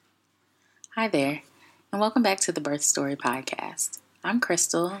Hi there, and welcome back to the Birthstory podcast. I'm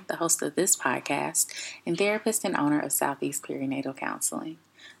Crystal, the host of this podcast, and therapist and owner of Southeast Perinatal Counseling,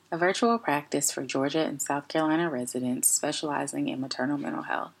 a virtual practice for Georgia and South Carolina residents specializing in maternal mental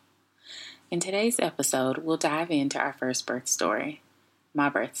health. In today's episode, we'll dive into our first birth story,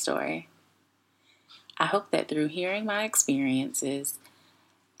 My Birthstory. I hope that through hearing my experiences,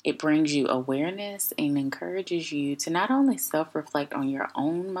 it brings you awareness and encourages you to not only self-reflect on your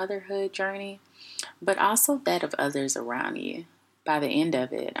own motherhood journey, but also that of others around you. By the end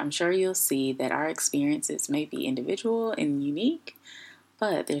of it, I'm sure you'll see that our experiences may be individual and unique,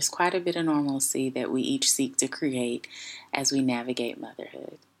 but there's quite a bit of normalcy that we each seek to create as we navigate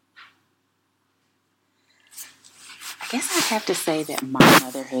motherhood. I guess I have to say that my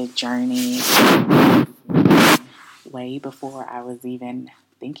motherhood journey way before I was even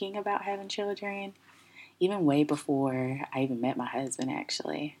thinking about having children, even way before I even met my husband,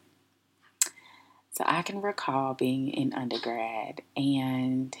 actually. So I can recall being in undergrad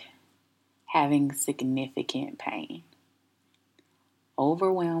and having significant pain.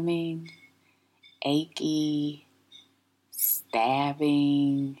 Overwhelming, achy,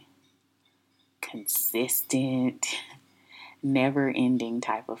 stabbing, consistent, never-ending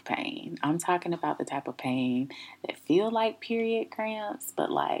type of pain. I'm talking about the type of pain that feel like period cramps, but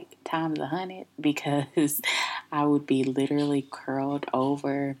like times 100, because I would be literally curled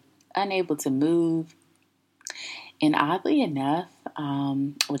over, unable to move. And oddly enough,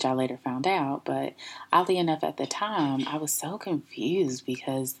 which I later found out, but oddly enough at the time, I was so confused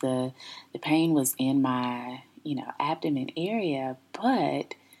because the pain was in my, abdomen area,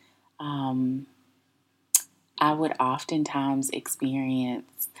 but I would oftentimes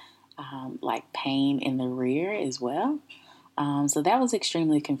experience like pain in the rear as well. So that was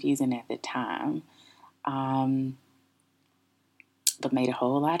extremely confusing at the time. But made a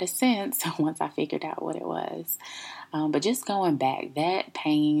whole lot of sense once I figured out what it was. But just going back, that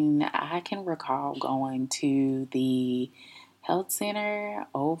pain, I can recall going to the health center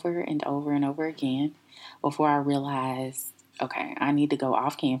over and over and over again before I realized, okay, I need to go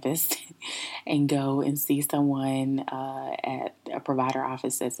off campus and go and see someone at a provider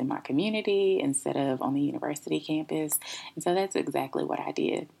office that's in my community instead of on the university campus. And so that's exactly what I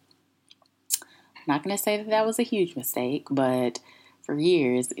did. I'm not going to say that was a huge mistake, but for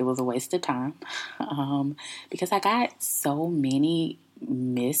years it was a waste of time because I got so many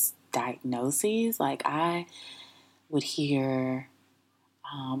misdiagnoses. Like I would hear,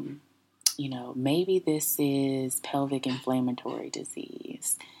 maybe this is pelvic inflammatory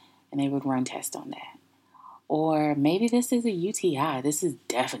disease, and they would run tests on that. Or maybe this is a UTI. This is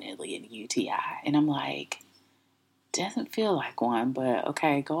definitely an UTI. And I'm like, doesn't feel like one, but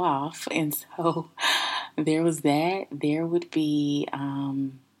okay, go off. And so there was that. There would be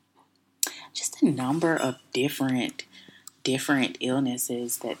just a number of different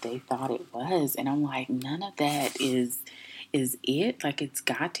illnesses that they thought it was. And I'm like, none of that is it. Like, it's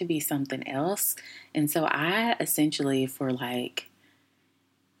got to be something else. And so I essentially, for like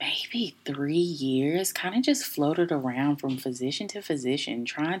maybe 3 years, kind of just floated around from physician to physician,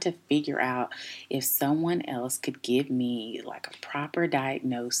 trying to figure out if someone else could give me like a proper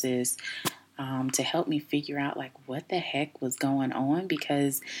diagnosis to help me figure out like what the heck was going on,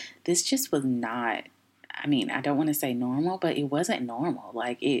 because this just was not, I don't want to say normal, but it wasn't normal.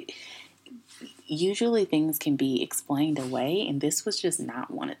 Like usually things can be explained away, and this was just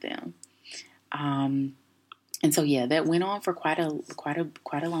not one of them. And so, yeah, that went on for quite a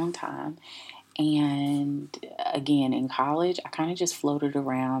long time. And again, in college, I kind of just floated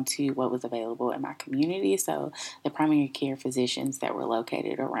around to what was available in my community. So the primary care physicians that were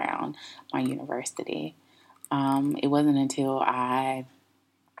located around my university. It wasn't until I,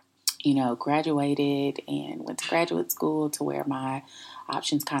 graduated and went to graduate school to where my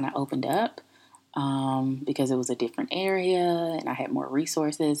options kind of opened up. Because it was a different area and I had more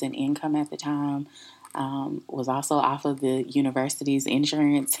resources and income at the time. Was also off of the university's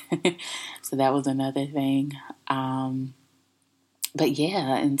insurance. So that was another thing. But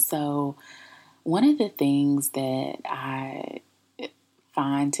yeah, and so one of the things that I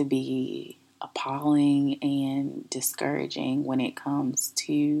find to be appalling and discouraging when it comes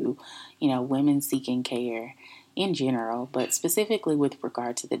to, women seeking care in general, but specifically with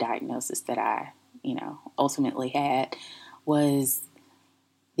regard to the diagnosis that I, ultimately had, was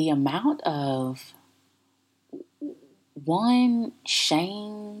the amount of, one,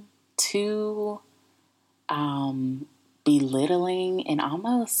 shame, two, belittling and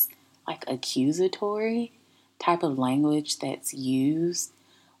almost like accusatory type of language that's used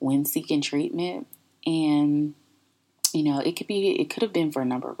when seeking treatment. And it could have been for a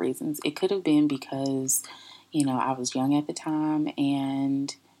number of reasons. It could have been because, I was young at the time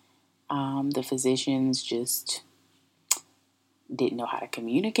and the physicians just didn't know how to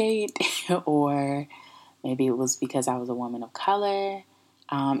communicate, or maybe it was because I was a woman of color.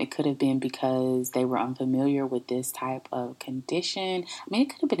 It could have been because they were unfamiliar with this type of condition. I mean, it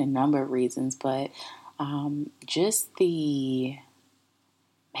could have been a number of reasons, but just the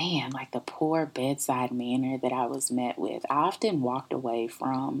poor bedside manner that I was met with. I often walked away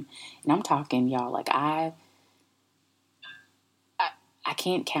from, and I'm talking, y'all, I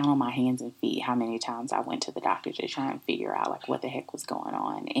can't count on my hands and feet how many times I went to the doctor to try and figure out what the heck was going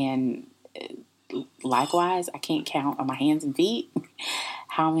on. And likewise, I can't count on my hands and feet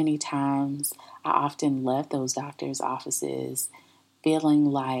how many times I often left those doctors' offices feeling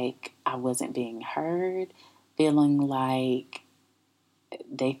like I wasn't being heard, feeling like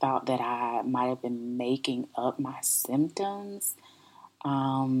they thought that I might have been making up my symptoms.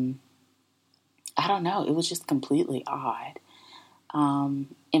 I don't know. It was just completely odd.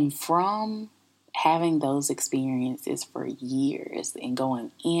 And from having those experiences for years and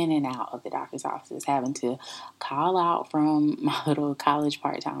going in and out of the doctor's offices, having to call out from my little college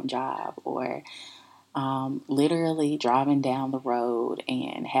part-time job, or literally driving down the road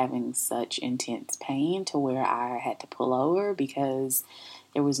and having such intense pain to where I had to pull over because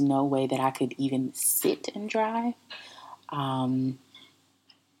there was no way that I could even sit and drive. I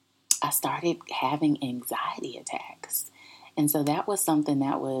started having anxiety attacks. And so that was something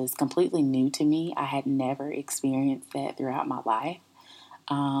that was completely new to me. I had never experienced that throughout my life.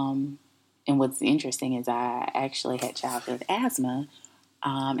 And what's interesting is I actually had childhood asthma.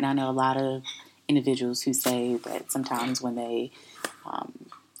 And I know a lot of individuals who say that sometimes when they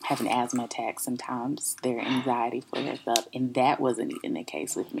have an asthma attack, sometimes their anxiety flares up. And that wasn't even the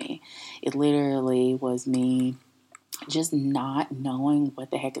case with me. It literally was me just not knowing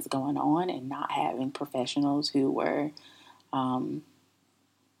what the heck is going on and not having professionals who were,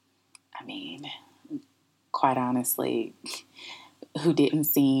 quite honestly, who didn't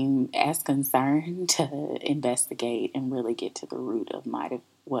seem as concerned to investigate and really get to the root of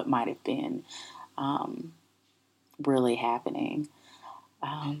what might have been really happening.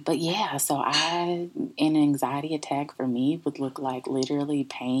 But yeah, so an anxiety attack for me would look like literally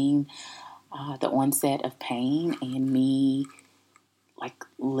pain, the onset of pain, and me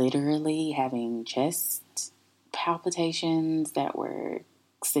literally having chest palpitations that were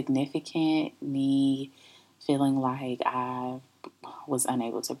significant, me feeling like I was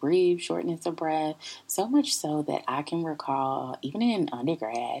unable to breathe, shortness of breath, so much so that I can recall, even in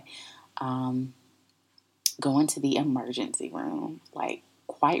undergrad, going to the emergency room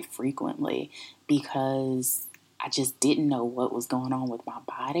quite frequently because I just didn't know what was going on with my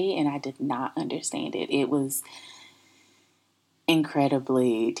body and I did not understand it. It was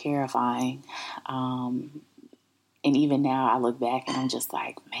incredibly terrifying. And even now I look back and I'm just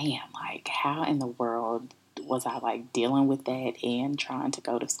like, man, how in the world was I dealing with that and trying to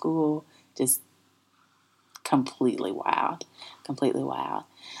go to school? Just completely wild.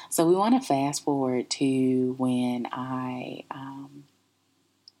 So we want to fast forward to when I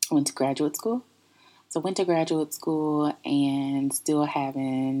went to graduate school. So went to graduate school and still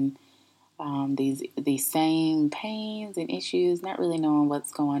having these same pains and issues, not really knowing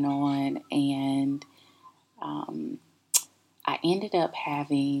what's going on. And I ended up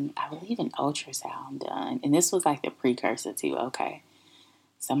having, I believe, an ultrasound done. And this was the precursor to, okay,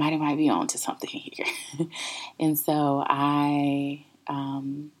 somebody might be on to something here. And so I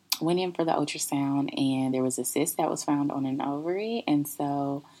went in for the ultrasound and there was a cyst that was found on an ovary. And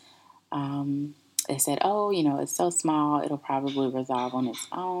so they said, oh, it's so small, it'll probably resolve on its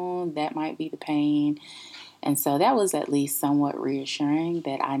own. That might be the pain. And so that was at least somewhat reassuring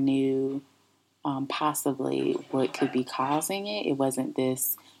that I knew possibly what could be causing it. It wasn't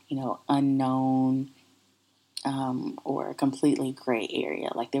this, unknown or completely gray area.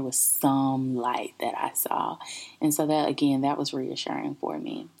 There was some light that I saw. And so that was reassuring for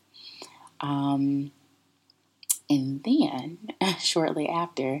me. And then shortly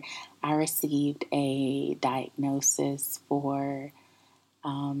after, I received a diagnosis for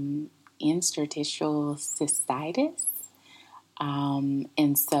interstitial cystitis.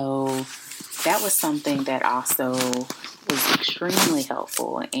 And so that was something that also was extremely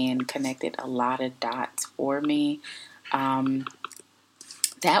helpful and connected a lot of dots for me.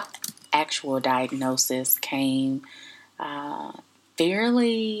 That actual diagnosis came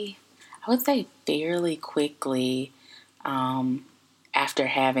fairly quickly after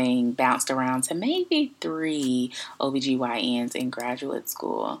having bounced around to maybe 3 OBGYNs in graduate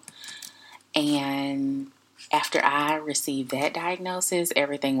school. And after I received that diagnosis,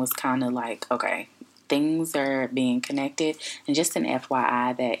 everything was kind of like, okay, things are being connected. And just an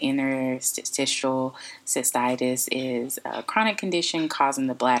FYI, that interstitial cystitis is a chronic condition causing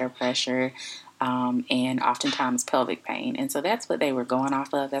the bladder pressure and oftentimes pelvic pain. And so that's what they were going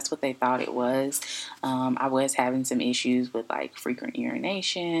off of. That's what they thought it was. I was having some issues with like frequent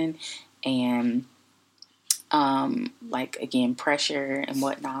urination and like again, pressure and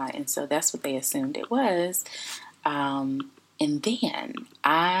whatnot. And so that's what they assumed it was. And then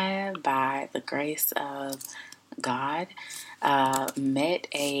I, by the grace of God, met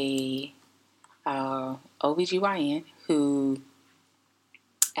a OBGYN who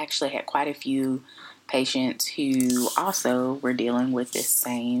actually had quite a few patients who also were dealing with this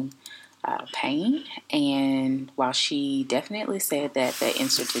same pain. And while she definitely said that the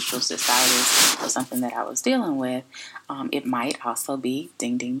interstitial cystitis was something that I was dealing with, it might also be,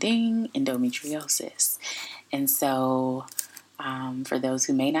 ding, ding, ding, endometriosis. And so for those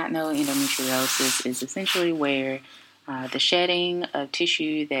who may not know, endometriosis is essentially where the shedding of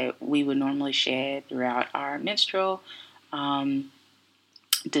tissue that we would normally shed throughout our menstrual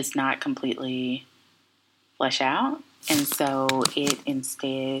does not completely flush out. And so it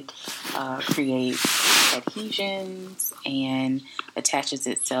instead creates adhesions and attaches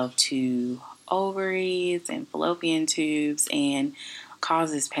itself to ovaries and fallopian tubes and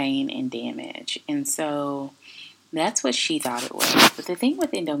causes pain and damage. And so that's what she thought it was. But the thing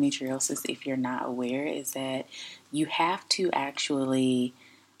with endometriosis, if you're not aware, is that you have to actually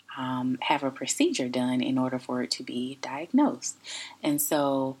have a procedure done in order for it to be diagnosed. And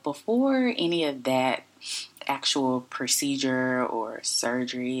so before any of that actual procedure or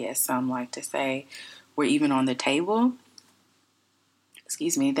surgery, as some like to say, were even on the table,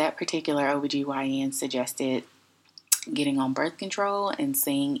 that particular OBGYN suggested getting on birth control and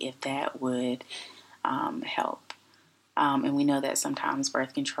seeing if that would help. And we know that sometimes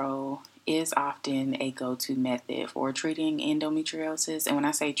birth control is often a go-to method for treating endometriosis. And when I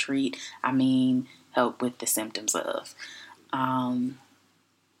say treat, I mean help with the symptoms of. And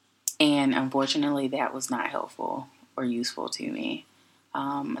unfortunately, that was not helpful or useful to me.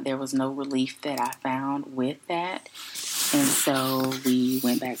 There was no relief that I found with that. And so we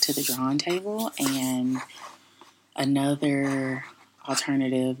went back to the drawing table, and another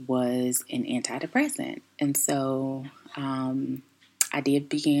alternative was an antidepressant. And so I did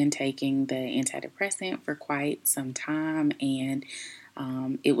begin taking the antidepressant for quite some time, and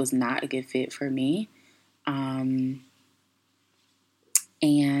it was not a good fit for me.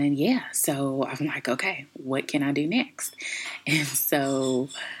 And yeah, so I'm like, okay, what can I do next? And so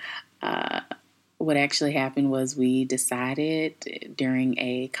what actually happened was we decided during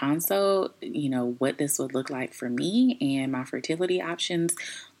a consult, what this would look like for me and my fertility options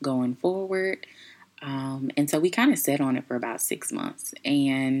going forward. And so we kind of sat on it for about 6 months,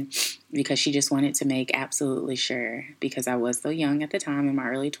 and because she just wanted to make absolutely sure, because I was so young at the time in my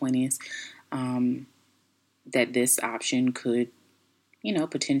early 20s, that this option could,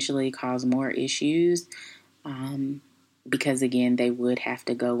 potentially cause more issues, because again, they would have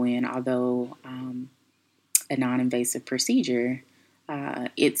to go in, although a non-invasive procedure,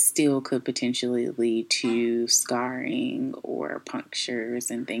 it still could potentially lead to scarring or punctures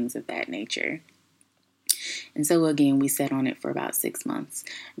and things of that nature. And so again, we sat on it for about 6 months.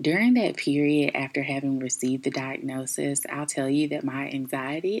 During that period, after having received the diagnosis, I'll tell you that my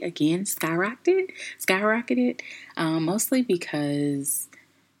anxiety again skyrocketed, mostly because,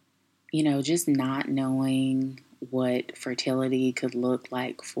 just not knowing what fertility could look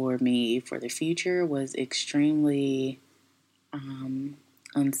like for me for the future was extremely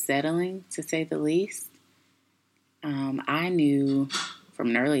unsettling, to say the least. I knew from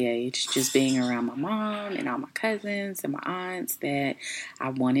an early age, just being around my mom and all my cousins and my aunts, that I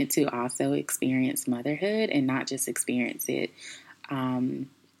wanted to also experience motherhood, and not just experience it,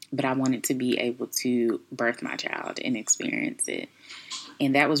 but I wanted to be able to birth my child and experience it.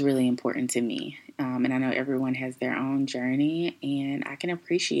 And that was really important to me. And I know everyone has their own journey, and I can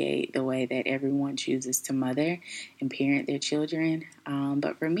appreciate the way that everyone chooses to mother and parent their children.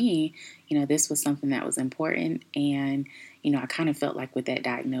 But for me, this was something that was important. And, I kind of felt like with that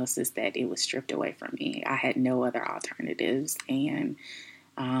diagnosis that it was stripped away from me. I had no other alternatives, and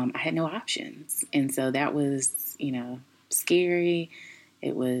I had no options. And so that was, scary.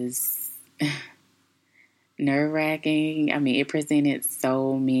 It was nerve-wracking. I mean, it presented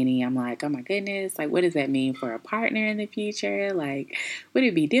so many. I'm like, oh my goodness, like, what does that mean for a partner in the future? Like, would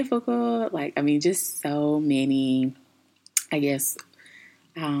it be difficult? Like, I mean, just so many, I guess,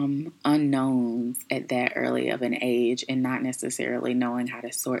 unknowns at that early of an age, and not necessarily knowing how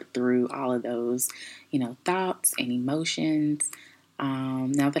to sort through all of those, thoughts and emotions.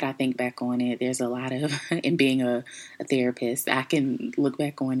 Now that I think back on it, there's a lot of, in being a therapist, I can look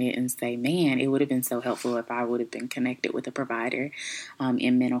back on it and say, man, it would have been so helpful if I would have been connected with a provider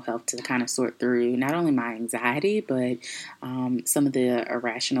in mental health to kind of sort through not only my anxiety, but some of the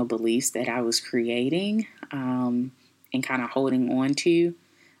irrational beliefs that I was creating and kind of holding on to.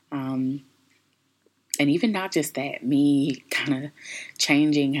 And even not just that, me kind of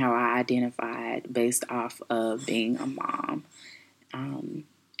changing how I identified based off of being a mom.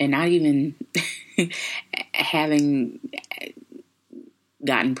 And not even having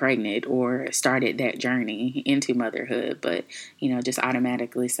gotten pregnant or started that journey into motherhood, but, just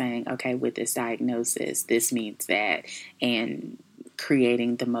automatically saying, okay, with this diagnosis, this means that, and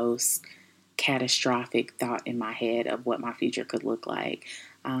creating the most catastrophic thought in my head of what my future could look like.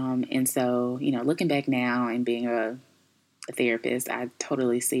 And so, looking back now and being a therapist, I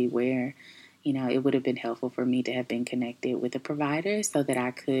totally see where, it would have been helpful for me to have been connected with a provider so that I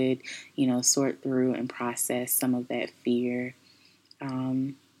could, sort through and process some of that fear.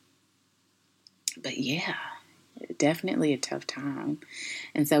 But yeah, definitely a tough time.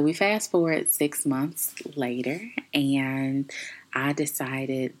 And so we fast forward 6 months later, and I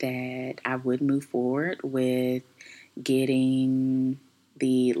decided that I would move forward with getting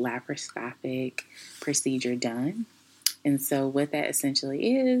the laparoscopic procedure done. And so what that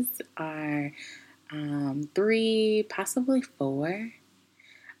essentially is are 3, possibly 4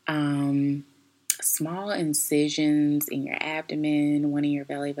 small incisions in your abdomen, one in your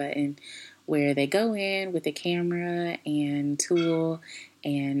belly button, where they go in with a camera and tool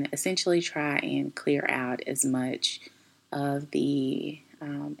and essentially try and clear out as much of the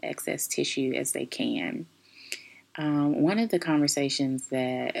excess tissue as they can. One of the conversations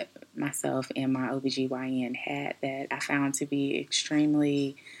that myself and my OBGYN had that I found to be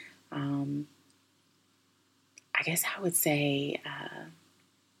extremely, I guess I would say,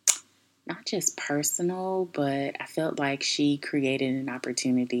 not just personal, but I felt like she created an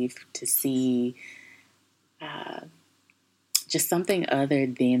opportunity to see just something other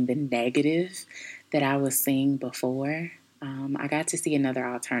than the negative that I was seeing before. I got to see another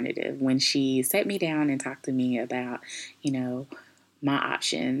alternative when she sat me down and talked to me about, my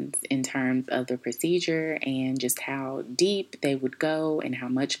options in terms of the procedure and just how deep they would go and how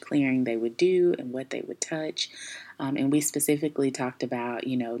much clearing they would do and what they would touch. And we specifically talked about,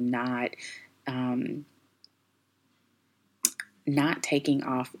 not taking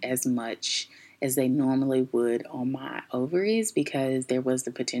off as much as they normally would on my ovaries because there was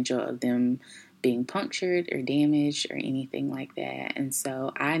the potential of them being punctured or damaged or anything like that. And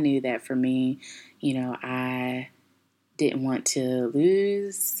so I knew that for me, I didn't want to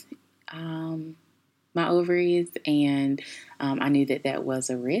lose my ovaries, and I knew that that was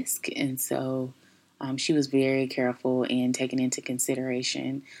a risk. And so she was very careful in taking into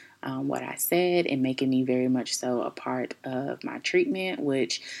consideration what I said and making me very much so a part of my treatment,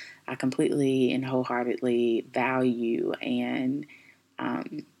 which I completely and wholeheartedly value. And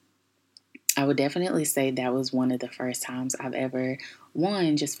I would definitely say that was one of the first times I've ever,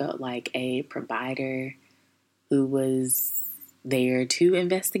 just felt like a provider who was there to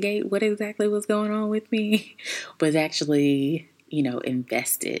investigate what exactly was going on with me was actually,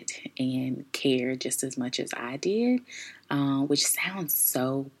 invested and cared just as much as I did, which sounds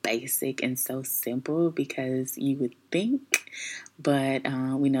so basic and so simple because you would think, but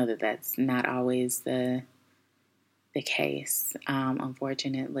we know that that's not always the case,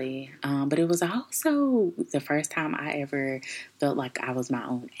 unfortunately. But it was also the first time I ever felt like I was my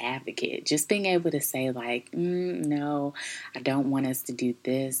own advocate. Just being able to say like, no, I don't want us to do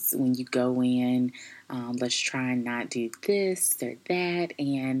this when you go in. Let's try and not do this or that.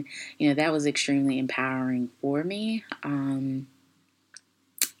 And, that was extremely empowering for me.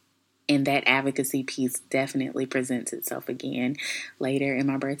 And that advocacy piece definitely presents itself again later in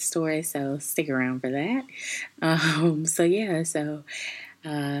my birth story. So stick around for that.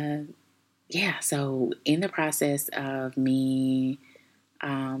 So in the process of me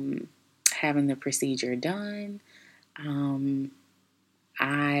having the procedure done,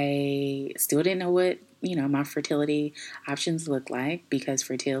 I still didn't know what, my fertility options look like because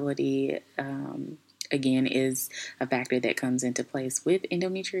fertility, again, is a factor that comes into place with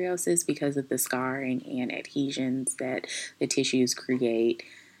endometriosis because of the scarring and adhesions that the tissues create.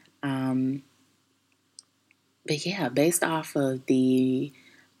 But yeah, based off of the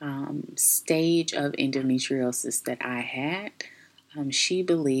stage of endometriosis that I had, she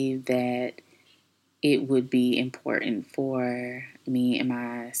believed that it would be important for me and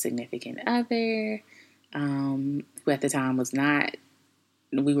my significant other, who at the time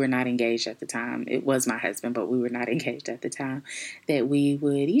we were not engaged at the time. It was my husband, but we were not engaged at the time, that we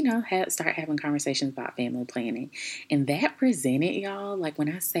would, start having conversations about family planning. And that presented, y'all, like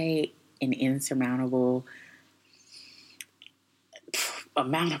when I say an insurmountable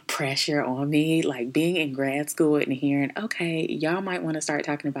amount of pressure on me, like being in grad school and hearing, okay, y'all might want to start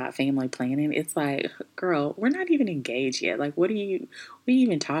talking about family planning. It's like, girl, we're not even engaged yet. Like, what are you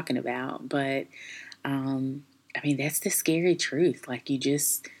even talking about? But, that's the scary truth. Like, you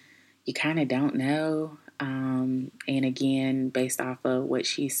kind of don't know. And again, based off of what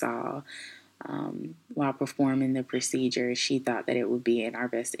she saw, while performing the procedure, she thought that it would be in our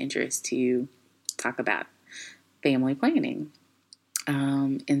best interest to talk about family planning.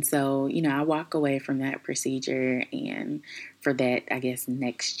 And so, I walk away from that procedure, and for that, I guess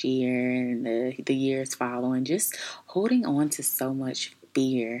next year and the years following, just holding on to so much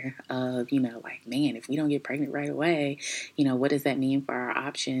fear of, like, man, if we don't get pregnant right away, what does that mean for our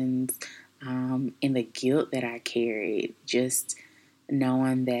options? And the guilt that I carried, just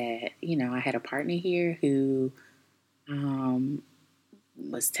knowing that, I had a partner here who,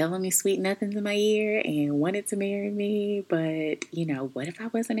 was telling me sweet nothings in my ear and wanted to marry me, but what if I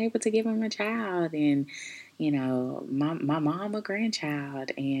wasn't able to give him a child, and my mom a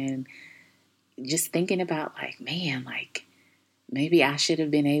grandchild, and just thinking about, like, man, like maybe I should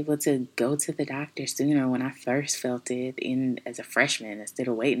have been able to go to the doctor sooner when I first felt it as a freshman, instead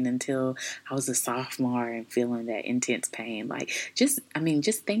of waiting until I was a sophomore and feeling that intense pain. Like, just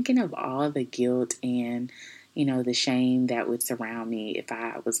thinking of all the guilt and the shame that would surround me if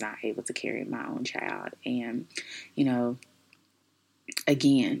I was not able to carry my own child. And,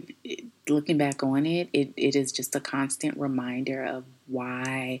 again, looking back on it is just a constant reminder of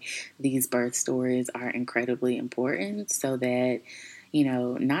why these birth stories are incredibly important, so that,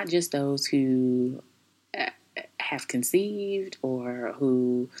 not just those who have conceived or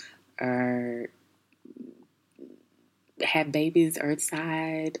who have babies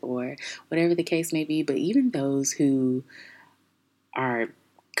earthside or whatever the case may be, but even those who are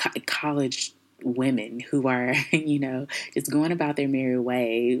college women who are, just going about their merry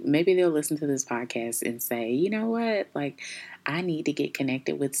way. Maybe they'll listen to this podcast and say, you know what, like, I need to get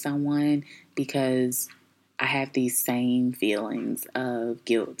connected with someone because I have these same feelings of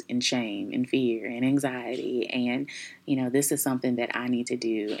guilt and shame and fear and anxiety. And, this is something that I need to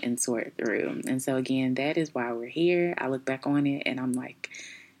do and sort through. And so, again, that is why we're here. I look back on it and I'm like,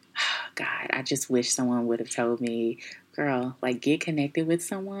 oh, God, I just wish someone would have told me, girl, like, get connected with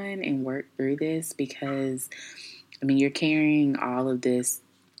someone and work through this, because, you're carrying all of this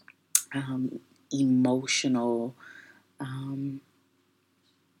emotional,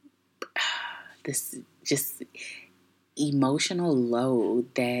 this just emotional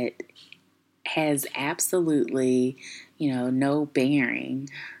load that has absolutely, no bearing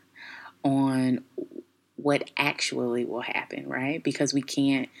on what actually will happen, right? Because we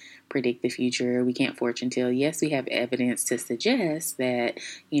can't predict the future. We can't fortune tell. Yes, we have evidence to suggest that,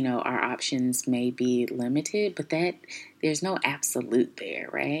 our options may be limited, but that there's no absolute there,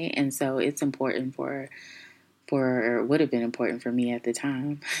 right? And so it's important would have been important for me at the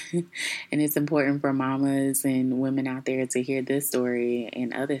time. And it's important for mamas and women out there to hear this story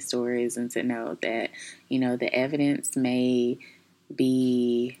and other stories, and to know that, the evidence may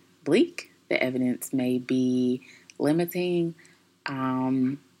be bleak. The evidence may be limiting.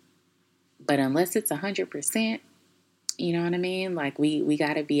 But unless it's 100%, you know what I mean? Like, we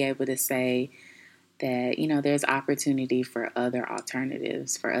got to be able to say that, there's opportunity for other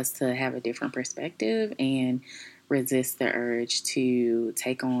alternatives, for us to have a different perspective and resist the urge to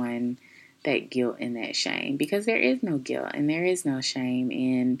take on that guilt and that shame, because there is no guilt and there is no shame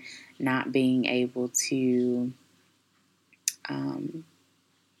in not being able to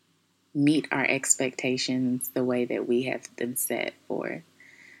meet our expectations the way that we have them set forth.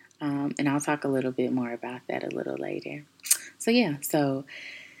 And I'll talk a little bit more about that a little later. So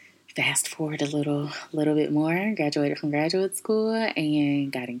fast forward a little bit more, graduated from graduate school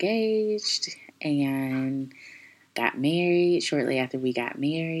and got engaged and got married. Shortly after we got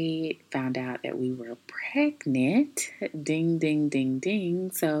married, found out that we were pregnant. Ding, ding, ding,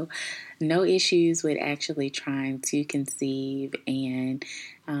 ding. So no issues with actually trying to conceive. And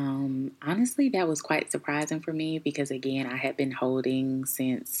honestly, that was quite surprising for me, because, again, I had been holding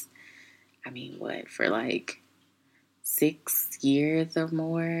since, for like 6 years or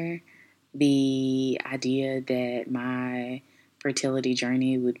more, the idea that my fertility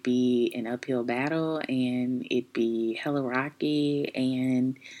journey would be an uphill battle and it'd be hella rocky,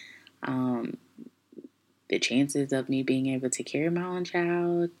 and the chances of me being able to carry my own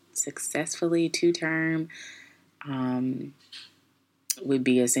child successfully to term would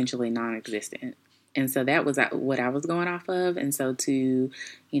be essentially non-existent. And so that was what I was going off of. And so to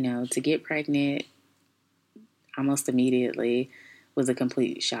get pregnant almost immediately was a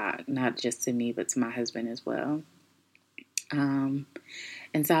complete shock, not just to me, but to my husband as well. And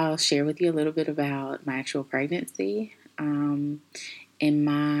so I'll share with you a little bit about my actual pregnancy. In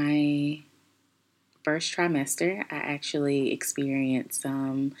my first trimester, I actually experienced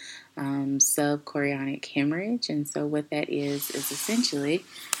some subchorionic hemorrhage. And so what that is essentially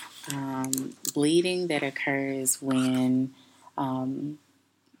bleeding that occurs when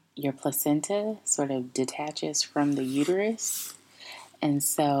your placenta sort of detaches from the uterus. And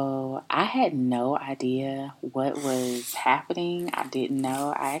so I had no idea what was happening. I didn't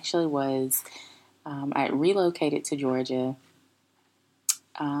know. I actually I relocated to Georgia,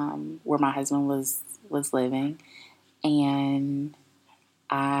 where my husband was living, and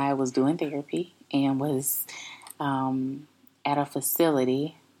I was doing therapy and was at a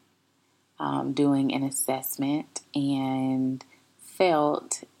facility doing an assessment and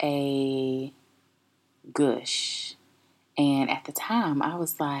felt a gush. And at the time, I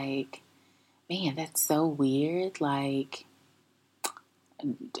was like, man, that's so weird. Like,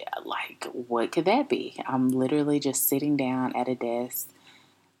 what could that be? I'm literally just sitting down at a desk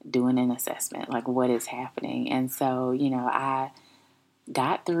doing an assessment. Like, what is happening? And so, I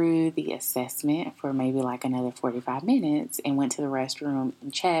got through the assessment for maybe like another 45 minutes and went to the restroom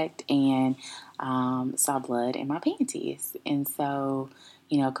and checked and saw blood in my panties. And so,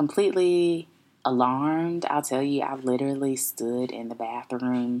 completely alarmed. I'll tell you, I literally stood in the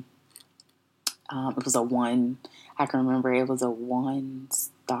bathroom. It was I can remember it was a one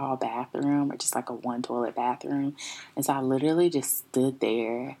stall bathroom, or just like a one toilet bathroom. And so I literally just stood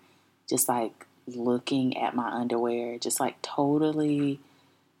there, just like looking at my underwear, just like totally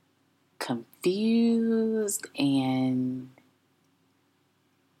confused and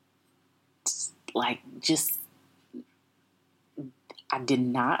I did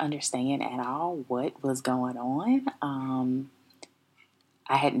not understand at all what was going on.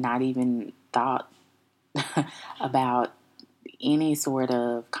 I had not even thought about any sort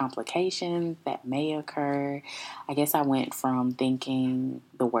of complications that may occur. I guess I went from thinking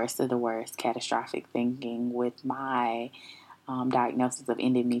the worst of the worst, catastrophic thinking with my diagnosis of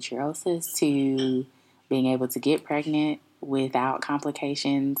endometriosis, to being able to get pregnant without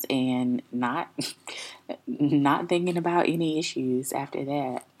complications and not thinking about any issues after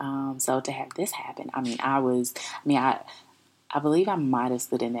that. So to have this happen, I believe I might have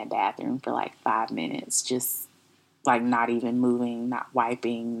stood in that bathroom for like 5 minutes, just like not even moving, not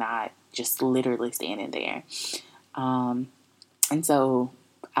wiping, not just literally standing there. And so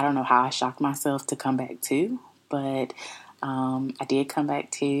I don't know how I shocked myself to come back to, but I did come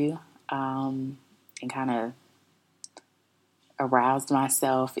back to and kind of aroused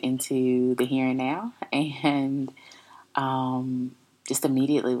myself into the here and now, and just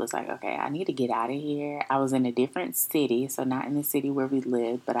immediately was like, okay, I need to get out of here. I was in a different city, so not in the city where we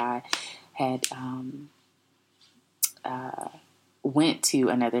lived, but I had went to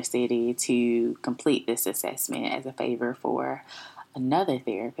another city to complete this assessment as a favor for another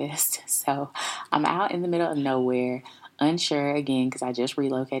therapist. So I'm out in the middle of nowhere, unsure again, because I just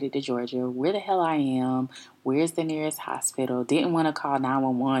relocated to Georgia, where the hell I am, where's the nearest hospital. Didn't want to call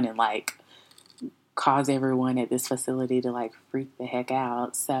 911 and like cause everyone at this facility to like freak the heck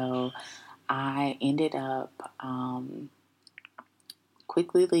out. So I ended up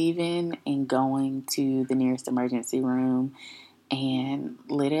quickly leaving and going to the nearest emergency room. And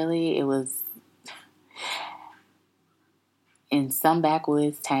literally it was in some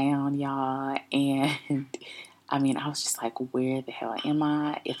backwoods town, y'all. And I was just like, where the hell am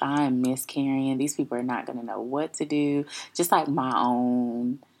I? If I'm miscarrying, these people are not going to know what to do. Just like my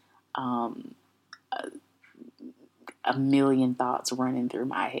own, a million thoughts running through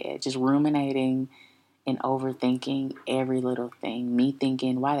my head, just ruminating and overthinking every little thing. Me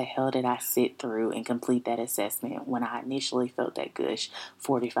thinking, why the hell did I sit through and complete that assessment when I initially felt that gush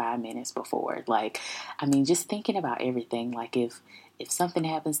 45 minutes before? Just thinking about everything. Like if something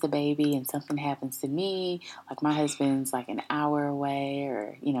happens to baby and something happens to me, like my husband's like an hour away,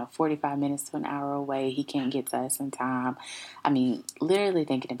 or 45 minutes to an hour away, he can't get to us in time. Literally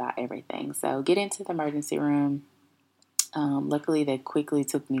thinking about everything. So get into the emergency room. Luckily they quickly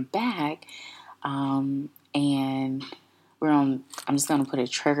took me back. And I'm just going to put a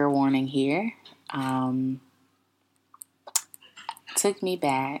trigger warning here. Took me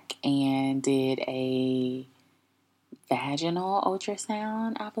back and did a vaginal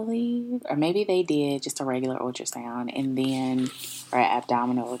ultrasound, I believe. Or maybe they did just a regular ultrasound and then, or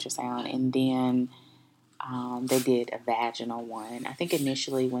abdominal ultrasound, and then they did a vaginal one. I think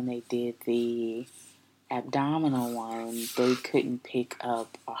initially when they did the abdominal one, they couldn't pick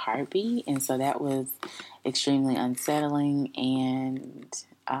up a heartbeat, and so that was extremely unsettling. And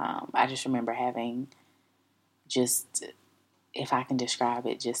I just remember having just, if I can describe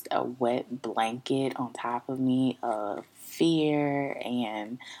it, just a wet blanket on top of me of fear,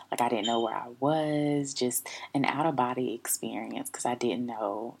 and like I didn't know where I was, just an out of body experience, because I didn't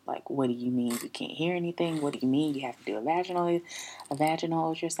know, like, what do you mean you can't hear anything? What do you mean you have to do a vaginal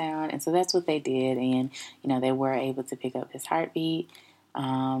ultrasound? And so that's what they did, and they were able to pick up his heartbeat.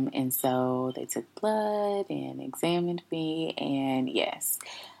 And so they took blood and examined me, and yes,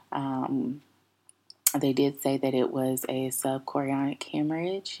 they did say that it was a subchorionic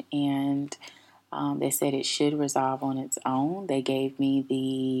hemorrhage, and they said it should resolve on its own. They gave me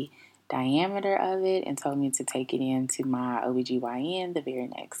the diameter of it and told me to take it into my OBGYN the very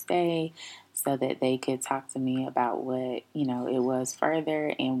next day so that they could talk to me about what, it was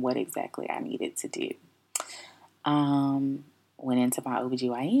further and what exactly I needed to do. Went into my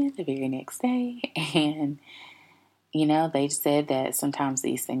OBGYN the very next day, and they said that sometimes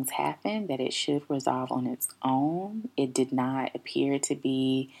these things happen, that it should resolve on its own. It did not appear to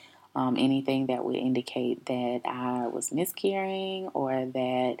be anything that would indicate that I was miscarrying or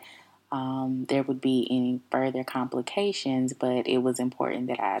that there would be any further complications, but it was important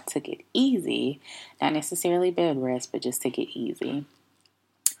that I took it easy, not necessarily bed rest, but just took it easy.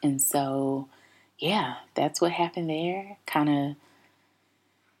 And so, yeah, that's what happened there. Kind of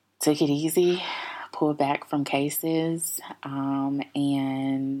took it easy, pulled back from cases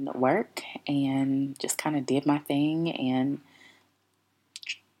and work, and just kind of did my thing. And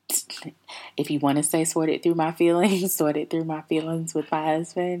if you want to say sorted through my feelings with my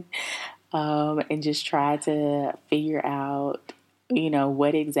husband, and just try to figure out,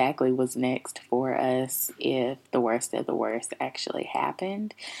 what exactly was next for us if the worst of the worst actually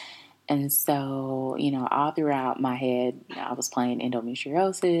happened. And so, all throughout my head, I was playing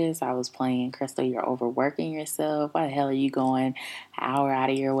endometriosis. I was playing, Crystal, you're overworking yourself. Why the hell are you going an hour out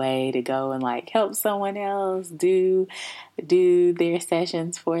of your way to go and help someone else do their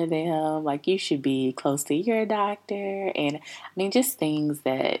sessions for them? Like, you should be close to your doctor. And just things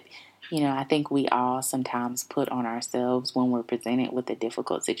that, I think we all sometimes put on ourselves when we're presented with a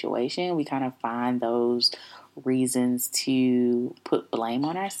difficult situation. We kind of find those reasons to put blame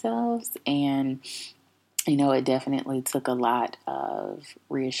on ourselves. And, it definitely took a lot of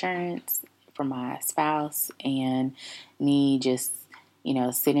reassurance from my spouse and me just,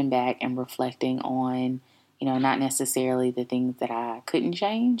 sitting back and reflecting on, not necessarily the things that I couldn't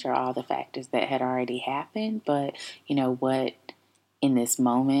change or all the factors that had already happened, but, what in this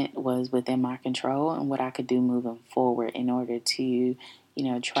moment was within my control and what I could do moving forward in order to,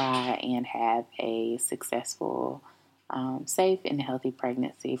 try and have a successful, safe and healthy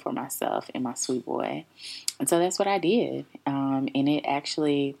pregnancy for myself and my sweet boy. And so that's what I did. And it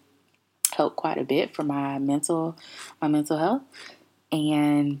actually helped quite a bit for my mental health.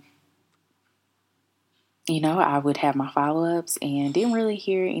 And, I would have my follow-ups and didn't really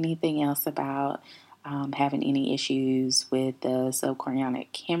hear anything else about having any issues with the subchorionic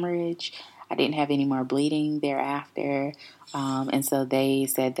hemorrhage. I didn't have any more bleeding thereafter. And so they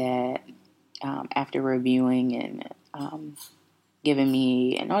said that after reviewing and giving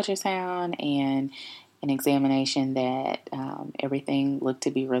me an ultrasound and an examination that everything looked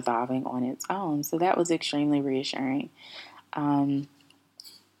to be resolving on its own. So that was extremely reassuring. And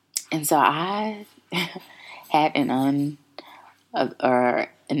so I had an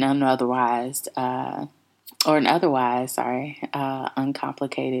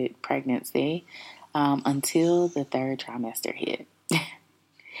uncomplicated pregnancy until the third trimester hit.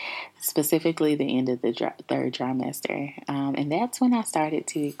 Specifically the end of the third trimester. And that's when I started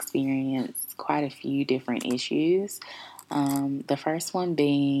to experience quite a few different issues. The first one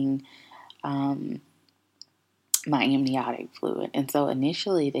being my amniotic fluid. And so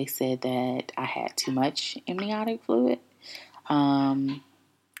initially they said that I had too much amniotic fluid. And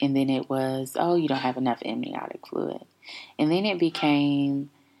then it was, you don't have enough amniotic fluid. And then it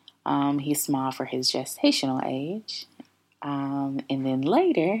became, he's small for his gestational age. And then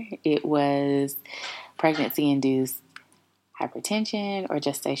later it was pregnancy-induced hypertension or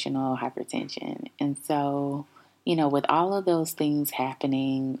gestational hypertension. And so, with all of those things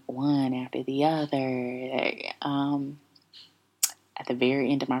happening one after the other, at the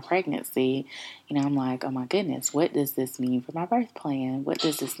very end of my pregnancy, I'm like, oh my goodness, what does this mean for my birth plan? What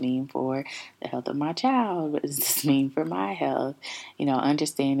does this mean for the health of my child? What does this mean for my health?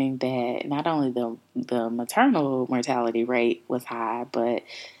 Understanding that not only the maternal mortality rate was high, but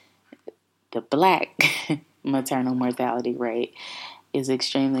the Black maternal mortality rate is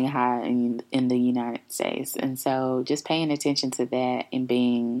extremely high in the United States. And so just paying attention to that and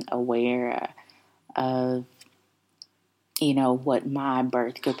being aware of, what my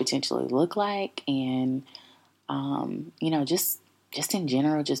birth could potentially look like, and, just in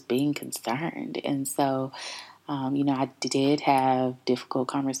general, just being concerned. And so, I did have difficult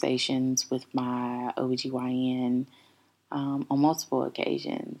conversations with my OBGYN on multiple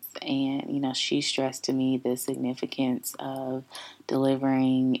occasions. And, she stressed to me the significance of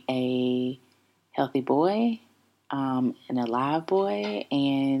delivering a healthy boy, an alive boy,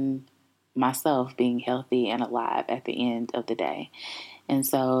 and myself being healthy and alive at the end of the day. And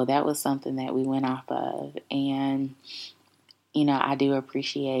so that was something that we went off of. And, I do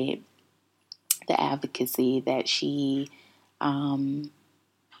appreciate the advocacy that she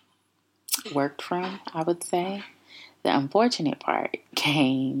worked from, I would say. The unfortunate part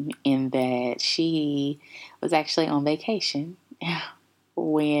came in that she was actually on vacation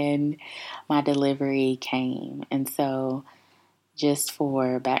when my delivery came. And so, just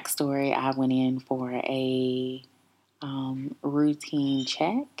for backstory, I went in for a routine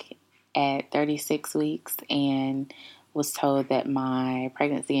check at 36 weeks and was told that my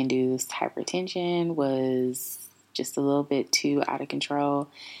pregnancy-induced hypertension was just a little bit too out of control,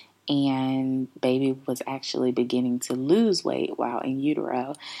 and baby was actually beginning to lose weight while in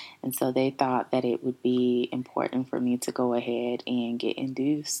utero. And so they thought that it would be important for me to go ahead and get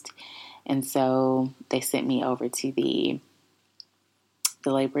induced. And so they sent me over to the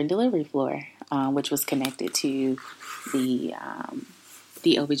labor and delivery floor, which was connected to the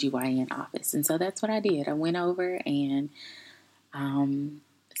OBGYN office. And so that's what I did. I went over and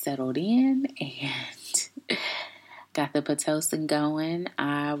settled in and got the Pitocin going.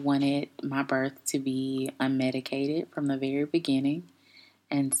 I wanted my birth to be unmedicated from the very beginning.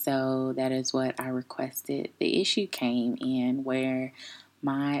 And so that is what I requested. The issue came in where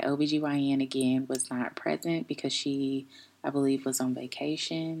my OBGYN again was not present because she, I believe, was on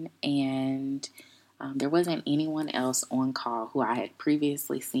vacation, and there wasn't anyone else on call who I had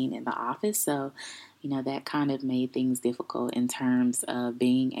previously seen in the office. So, that kind of made things difficult in terms of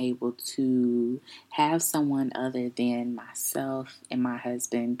being able to have someone other than myself and my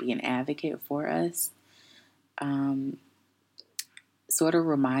husband be an advocate for us. Sort of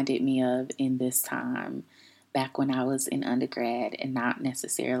reminded me of in this time back when I was in undergrad and not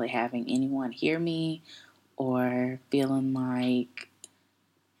necessarily having anyone hear me or feeling like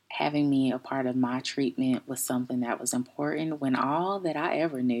having me a part of my treatment was something that was important, when all that I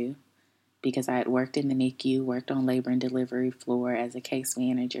ever knew, because I had worked in the NICU, worked on labor and delivery floor as a case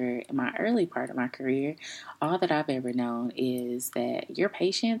manager in my early part of my career, all that I've ever known is that your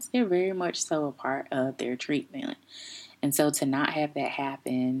patients, they're very much so a part of their treatment. And so to not have that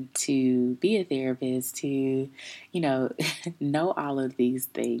happen, to be a therapist, to, know all of these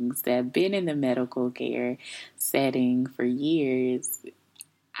things, that have been in the medical care setting for years,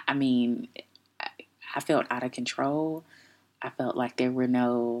 I mean, I felt out of control. I felt like there were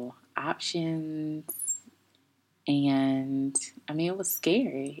no options. And, it was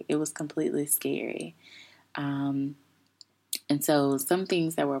scary. It was completely scary. And so some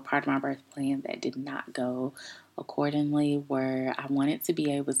things that were a part of my birth plan that did not go accordingly were I wanted to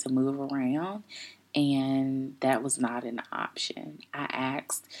be able to move around, and that was not an option. I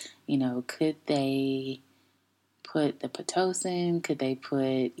asked, could they put the Pitocin, could they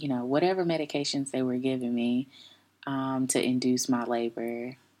put, whatever medications they were giving me to induce my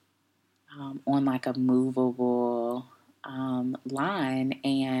labor on like a movable line,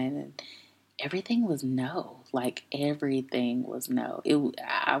 and everything was no. Like, everything was no.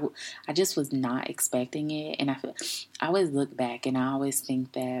 I just was not expecting it. And I always look back and I always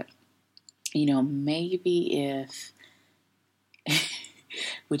think that, maybe if,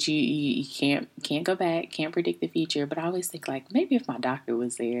 which you can't go back, can't predict the future, but I always think, like, maybe if my doctor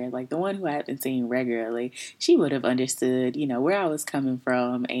was there, like the one who I had been seeing regularly, she would have understood, where I was coming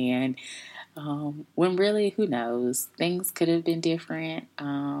from. And when really, who knows, things could have been different.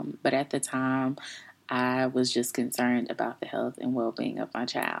 But at the time, I was just concerned about the health and well-being of my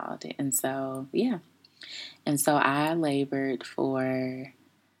child. And so, yeah. And so I labored for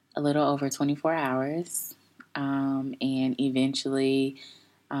a little over 24 hours. And eventually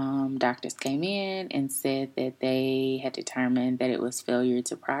Doctors came in and said that they had determined that it was failure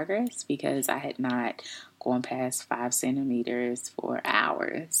to progress because I had not gone past 5 centimeters for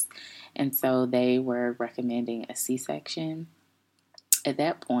hours. And so they were recommending a C-section. At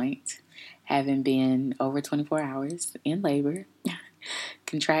that point, having been over 24 hours in labor,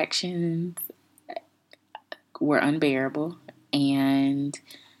 contractions were unbearable, and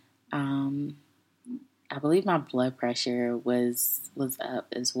I believe my blood pressure was up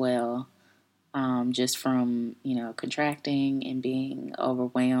as well, just from contracting and being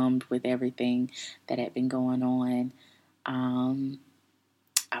overwhelmed with everything that had been going on.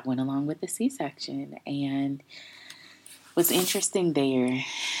 I went along with the C-section, and what's interesting there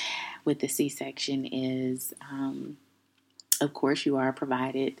with the C-section is, of course, you are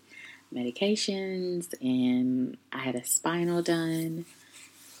provided medications, and I had a spinal done,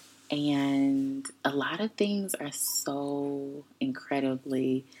 and a lot of things are so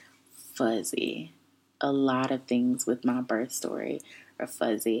incredibly fuzzy. A lot of things with my birth story are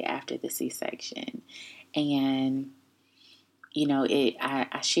fuzzy after the C-section. And,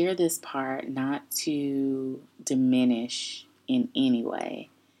 I share this part not to diminish in any way,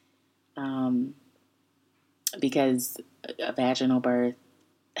 because a vaginal birth,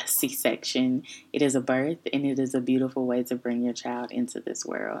 a C-section, it is a birth, and it is a beautiful way to bring your child into this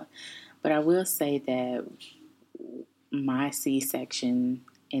world. But I will say that my C-section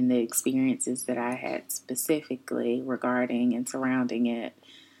and the experiences that I had specifically regarding and surrounding it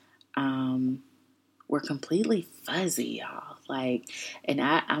were completely fuzzy, y'all. And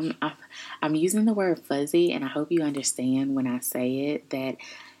I'm using the word fuzzy, and I hope you understand when I say it that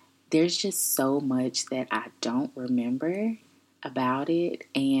there's just so much that I don't remember about it,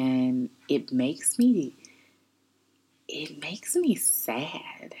 and it makes me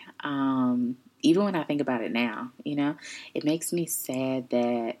sad. Even when I think about it now, it makes me sad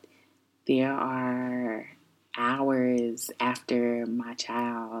that there are hours after my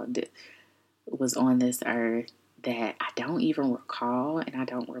child was on this earth that I don't even recall and I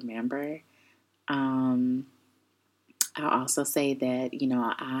don't remember. I'll also say that, in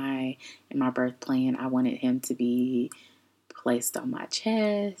my birth plan, I wanted him to be placed on my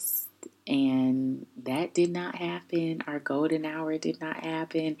chest, and that did not happen. Our golden hour did not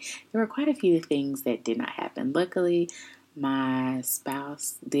happen. There were quite a few things that did not happen. Luckily, my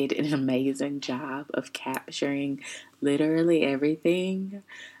spouse did an amazing job of capturing literally everything.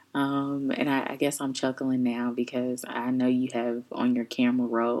 And I guess I'm chuckling now because I know you have on your camera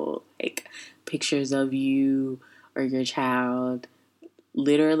roll pictures of you or your child,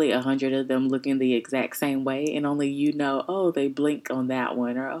 literally 100 of them looking the exact same way, and only oh, they blinked on that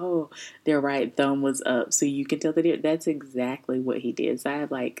one, or oh, their right thumb was up, so you can tell that that's exactly what he did. So I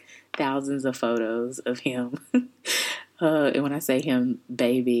have thousands of photos of him, and when I say him,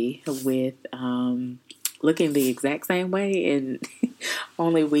 baby, with looking the exact same way, and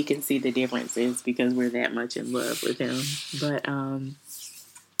only we can see the differences because we're that much in love with him.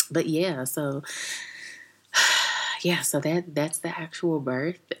 But yeah, so that's the actual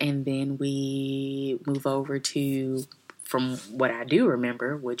birth, and then we move over to, from what I do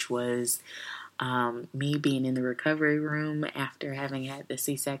remember, which was me being in the recovery room after having had the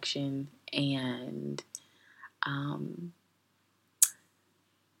C-section, and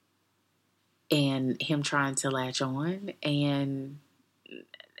him trying to latch on. And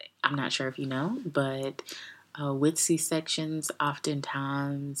I'm not sure if you know, but with C-sections,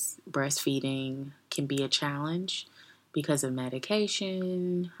 oftentimes breastfeeding can be a challenge because of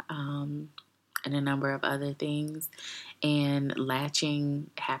medication and a number of other things. And latching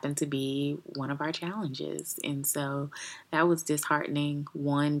happened to be one of our challenges. And so that was disheartening.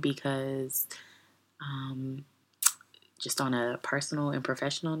 One, because just on a personal and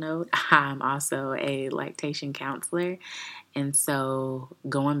professional note, I'm also a lactation counselor. And so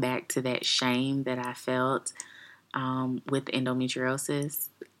going back to that shame that I felt with endometriosis,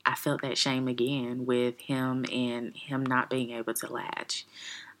 I felt that shame again with him and him not being able to latch.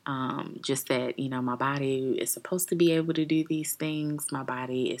 Just that, my body is supposed to be able to do these things. My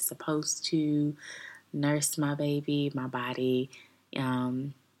body is supposed to nurse my baby. My body,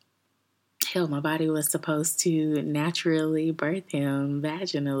 my body was supposed to naturally birth him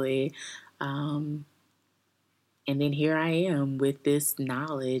vaginally. And then here I am with this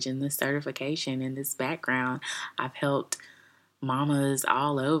knowledge and this certification and this background. I've helped mamas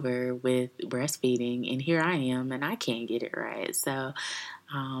all over with breastfeeding, and here I am, and I can't get it right. So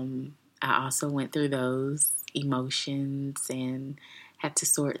I also went through those emotions and had to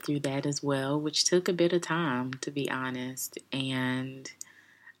sort through that as well, which took a bit of time, to be honest. And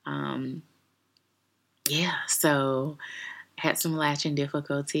so had some latching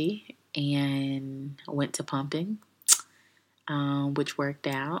difficulty and went to pumping, which worked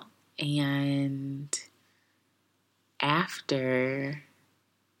out. And after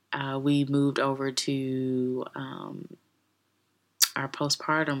we moved over to our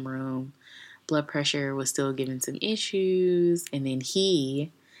postpartum room, blood pressure was still giving some issues, and then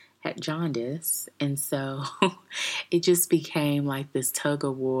he had jaundice, and so it just became like this tug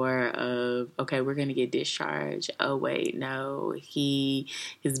of war of, okay, we're gonna get discharged. Oh wait, no,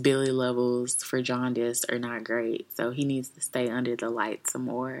 his Billy levels for jaundice are not great, so he needs to stay under the light some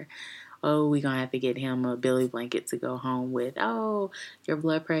more. Oh, we're gonna have to get him a Billy blanket to go home with. Oh, your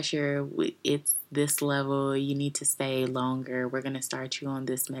blood pressure, it's this level, you need to stay longer, we're gonna start you on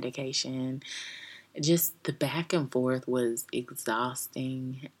this medication. Just the back and forth was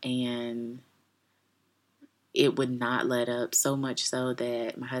exhausting, and it would not let up, so much so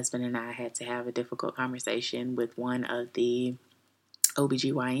that my husband and I had to have a difficult conversation with one of the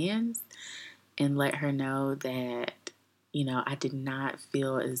OBGYNs and let her know that, I did not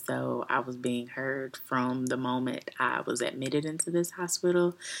feel as though I was being heard from the moment I was admitted into this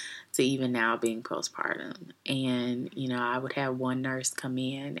hospital to even now being postpartum. And, I would have one nurse come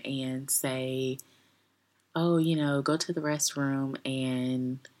in and say, oh, go to the restroom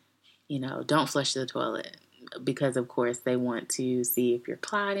and, don't flush the toilet, because of course they want to see if you're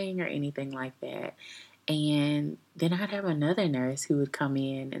clotting or anything like that. And then I'd have another nurse who would come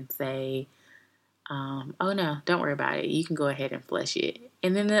in and say, oh no, don't worry about it, you can go ahead and flush it.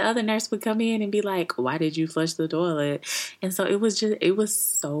 And then the other nurse would come in and be like, why did you flush the toilet? And so it was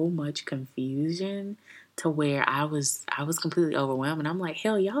so much confusion to where I was completely overwhelmed. And I'm like,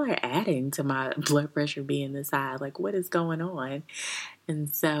 hell, y'all are adding to my blood pressure being this high. Like, what is going on? And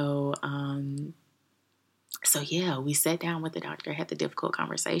so, yeah, we sat down with the doctor, had the difficult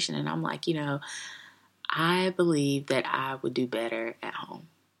conversation. And I'm like, I believe that I would do better at home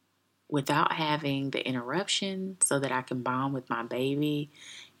without having the interruption, so that I can bond with my baby.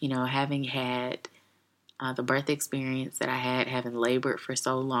 Having had the birth experience that I had, having labored for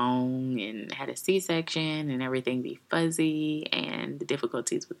so long and had a C-section and everything be fuzzy, and the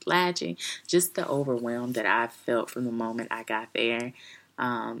difficulties with latching, just the overwhelm that I felt from the moment I got there.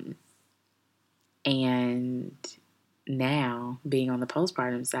 And now being on the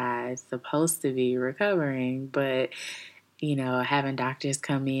postpartum side, supposed to be recovering, but having doctors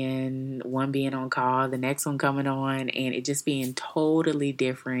come in, one being on call, the next one coming on, and it just being totally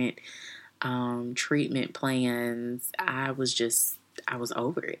different treatment plans. I was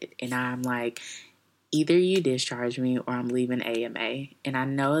over it. And I'm like, either you discharge me or I'm leaving AMA. And I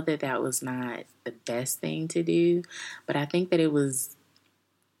know that was not the best thing to do, but I think that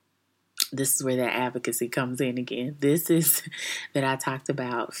this is where that advocacy comes in again. This is that I talked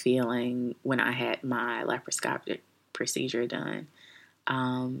about feeling when I had my laparoscopic procedure done.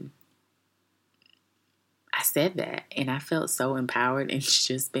 I said that, and I felt so empowered in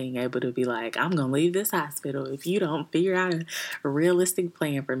just being able to be like, I'm going to leave this hospital if you don't figure out a realistic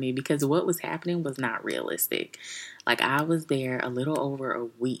plan for me, because what was happening was not realistic. Like, I was there a little over a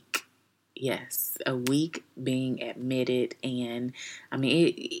week. Yes, a week being admitted, and I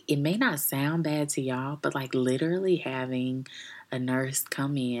mean, it may not sound bad to y'all, but like literally having a nurse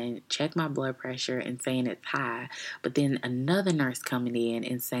come in, check my blood pressure and saying it's high, but then another nurse coming in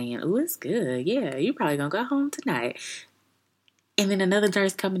and saying, oh, it's good. Yeah, you're probably going to go home tonight. And then another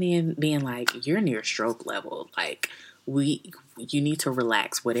nurse coming in being like, you're near stroke level. Like, you need to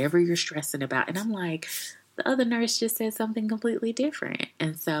relax, whatever you're stressing about. And I'm like, the other nurse just said something completely different.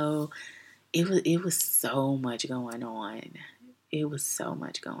 And so it was so much going on. It was so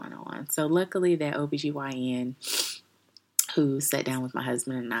much going on. So luckily that OBGYN who sat down with my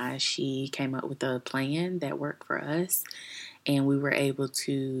husband and I, she came up with a plan that worked for us, and we were able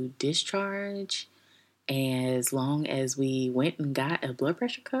to discharge as long as we went and got a blood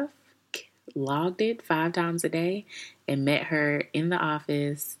pressure cuff, logged it 5 times a day, and met her in the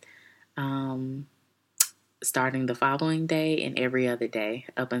office starting the following day and every other day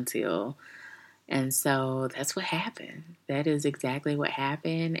up until. And so that's what happened. That is exactly what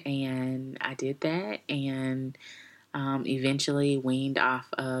happened, and I did that, and eventually weaned off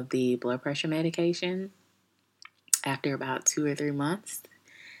of the blood pressure medication after about 2 or 3 months.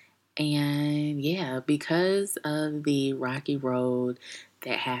 And yeah, because of the rocky road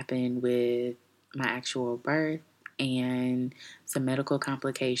that happened with my actual birth and some medical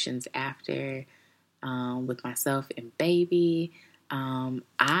complications after with myself and baby,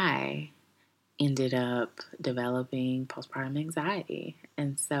 I ended up developing postpartum anxiety.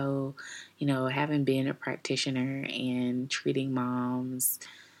 And so, having been a practitioner and treating moms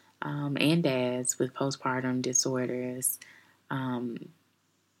and dads with postpartum disorders,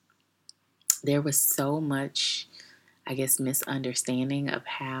 there was so much, I guess, misunderstanding of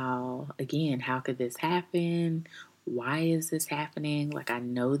how could this happen? Why is this happening? Like, I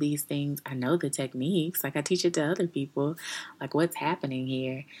know these things. I know the techniques. Like, I teach it to other people. Like, what's happening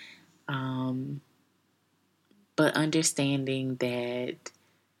here? But understanding that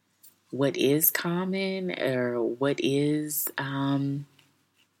what is common, or what is, I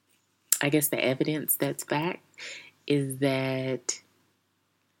guess, the evidence that's back, is that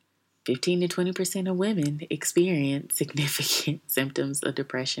 15 to 20% of women experience significant symptoms of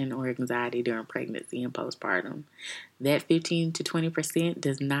depression or anxiety during pregnancy and postpartum. That 15 to 20%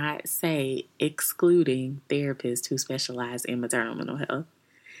 does not say excluding therapists who specialize in maternal mental health,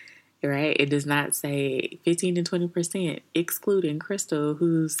 right? It does not say 15 to 20% excluding Crystal,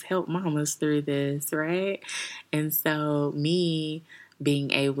 who's helped mamas through this, right? And so me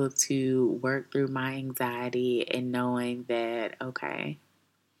being able to work through my anxiety and knowing that, okay,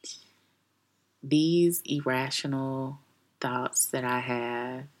 these irrational thoughts that I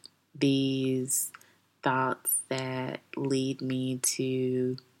have, these thoughts that lead me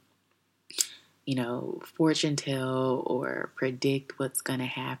to, fortune tell or predict what's going to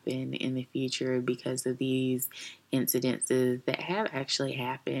happen in the future because of these incidences that have actually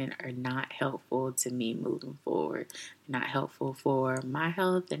happened, are not helpful to me moving forward. They're not helpful for my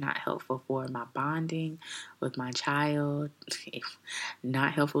health. They're not helpful for my bonding with my child.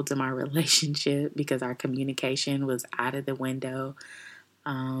 Not helpful to my relationship because our communication was out of the window.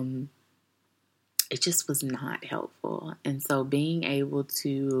 It just was not helpful. And so being able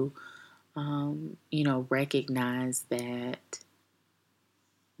to recognize that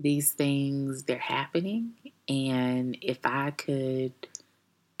these things, they're happening. And if I could,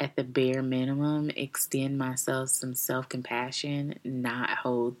 at the bare minimum, extend myself some self-compassion, not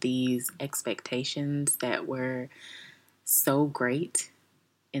hold these expectations that were so great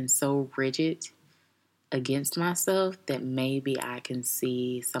and so rigid against myself, that maybe I can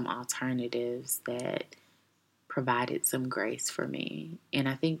see some alternatives that provided some grace for me. And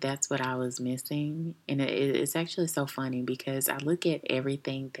I think that's what I was missing. And it's actually so funny because I look at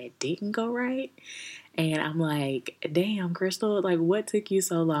everything that didn't go right and I'm like, damn, Crystal, like, what took you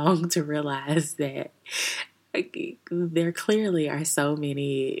so long to realize that there clearly are so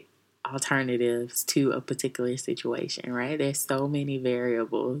many alternatives to a particular situation, right? There's so many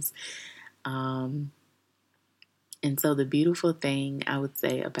variables. And so the beautiful thing I would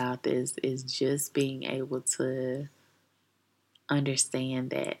say about this is just being able to understand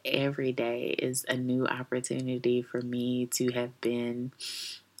that every day is a new opportunity for me to have been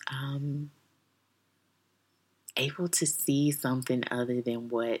able to see something other than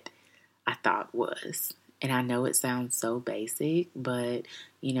what I thought was. And I know it sounds so basic, but,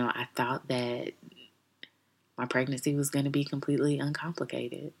 I thought that my pregnancy was going to be completely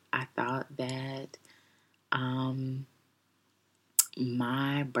uncomplicated. I thought that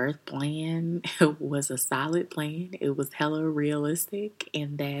my birth plan was a solid plan. It was hella realistic,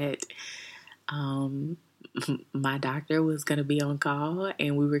 and that my doctor was going to be on call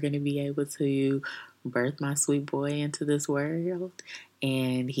and we were going to be able to birth my sweet boy into this world.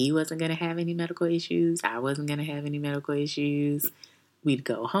 And he wasn't going to have any medical issues. I wasn't going to have any medical issues. We'd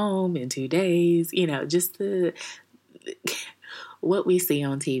go home in 2 days, just what we see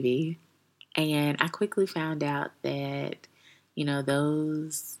on TV. And I quickly found out that,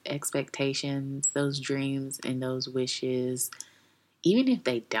 those expectations, those dreams, and those wishes, even if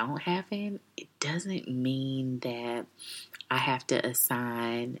they don't happen, it doesn't mean that I have to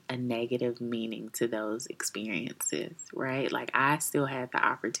assign a negative meaning to those experiences, right? Like, I still have the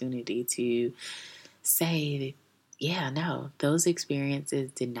opportunity to say, yeah, no, those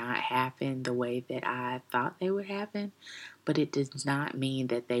experiences did not happen the way that I thought they would happen, but it does not mean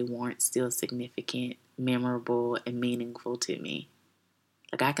that they weren't still significant, memorable, and meaningful to me.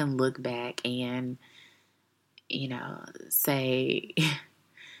 Like, I can look back and, say,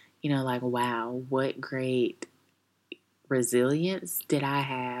 like, wow, what great resilience did I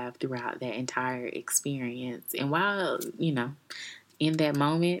have throughout that entire experience. And while, in that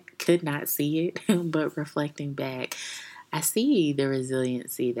moment, could not see it, but reflecting back, I see the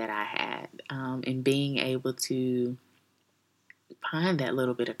resiliency that I had in being able to find that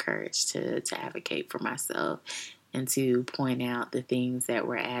little bit of courage to advocate for myself and to point out the things that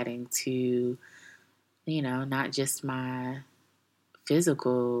were adding to, not just my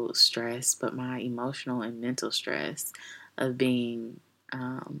physical stress, but my emotional and mental stress of being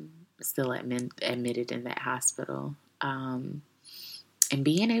still admitted in that hospital. And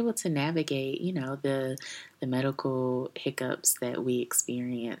being able to navigate, the medical hiccups that we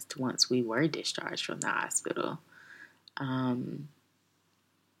experienced once we were discharged from the hospital.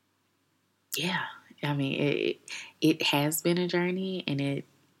 Yeah, I mean, it has been a journey, and it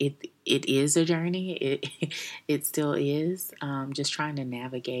is a journey. It still is. Just trying to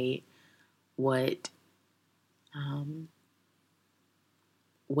navigate what um,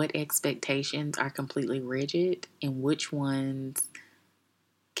 what expectations are completely rigid and which ones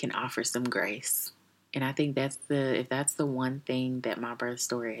can offer some grace. And I think if that's the one thing that my birth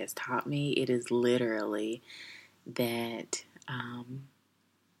story has taught me, it is literally that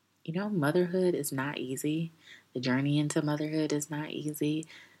motherhood is not easy. The journey into motherhood is not easy,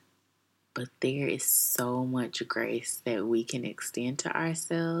 but there is so much grace that we can extend to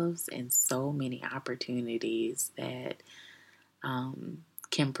ourselves and so many opportunities that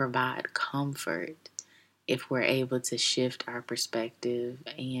can provide comfort if we're able to shift our perspective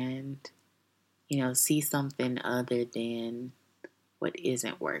and, see something other than what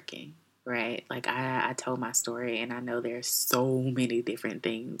isn't working, right? Like I told my story, and I know there's so many different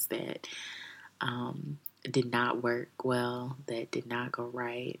things that did not work well, that did not go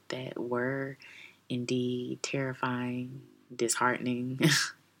right, that were indeed terrifying, disheartening,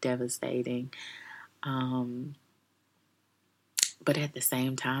 devastating. But at the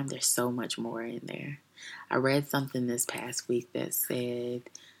same time, there's so much more in there. I read something this past week that said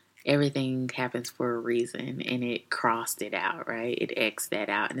everything happens for a reason, and it crossed it out, right? It X'd that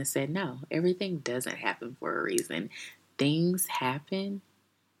out, and it said, no, everything doesn't happen for a reason. Things happen,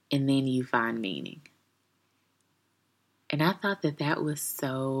 and then you find meaning. And I thought that was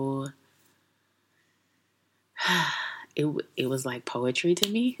so, it was like poetry to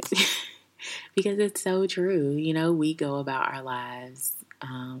me because it's so true. We go about our lives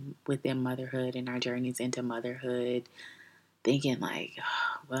within motherhood and our journeys into motherhood thinking like,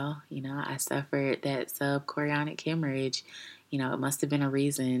 oh, well, I suffered that subchorionic hemorrhage. It must have been a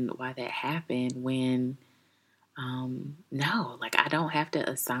reason why that happened when, no, like I don't have to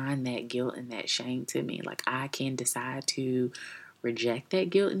assign that guilt and that shame to me. Like I can decide to reject that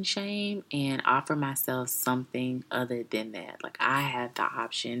guilt and shame and offer myself something other than that. Like I have the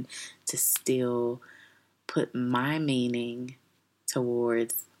option to still put my meaning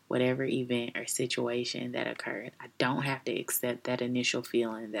towards whatever event or situation that occurred. I don't have to accept that initial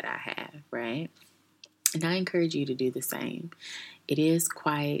feeling that I have, right? And I encourage you to do the same. It is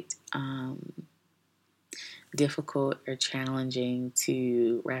quite difficult or challenging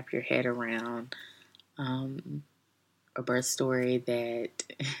to wrap your head around a birth story that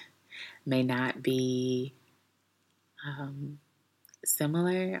may not be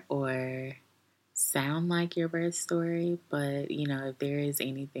similar or sound like your birth story, but if there is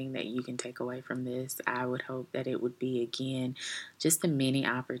anything that you can take away from this, I would hope that it would be, again, just the many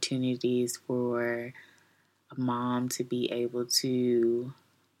opportunities for a mom to be able to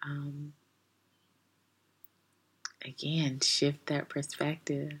again shift that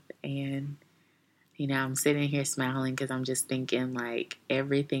perspective. And I'm sitting here smiling because I'm just thinking like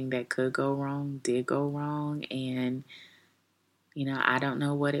everything that could go wrong did go wrong. And I don't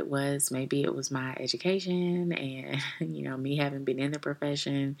know what it was. Maybe it was my education and, me having been in the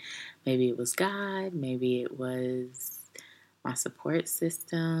profession. Maybe it was God. Maybe it was my support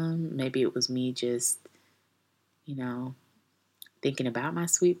system. Maybe it was me just, thinking about my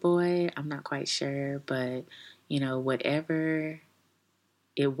sweet boy. I'm not quite sure. But, whatever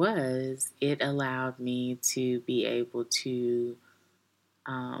it was, it allowed me to be able to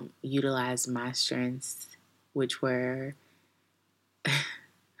utilize my strengths, which were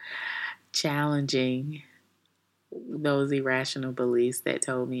challenging those irrational beliefs that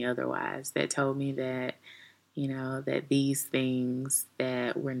told me otherwise, that told me that, that these things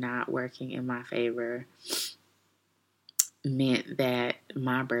that were not working in my favor meant that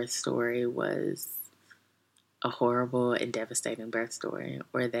my birth story was a horrible and devastating birth story,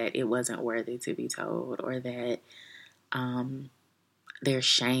 or that it wasn't worthy to be told, or that there's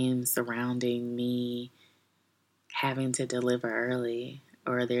shame surrounding me having to deliver early,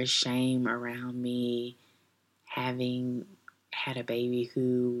 or there's shame around me having had a baby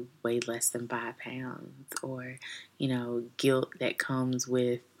who weighed less than 5 pounds, or, guilt that comes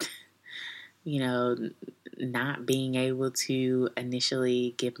with, not being able to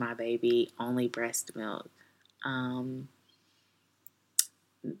initially give my baby only breast milk.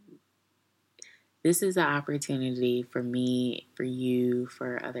 This is an opportunity for me, for you,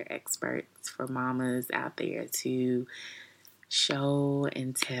 for other experts, for mamas out there to show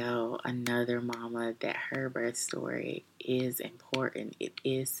and tell another mama that her birth story is important. It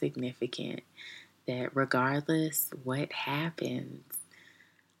is significant. That regardless what happens,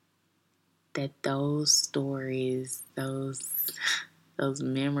 that those stories, those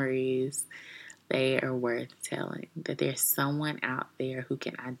memories, they are worth telling, that there's someone out there who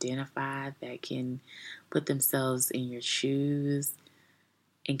can identify, that can put themselves in your shoes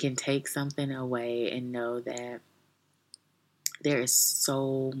and can take something away and know that there is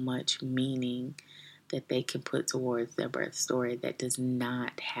so much meaning that they can put towards their birth story that does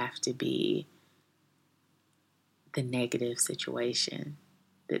not have to be the negative situation,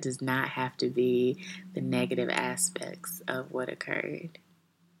 that does not have to be the negative aspects of what occurred.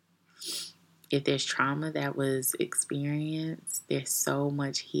 If there's trauma that was experienced, there's so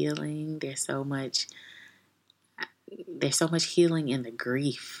much healing. There's so much healing in the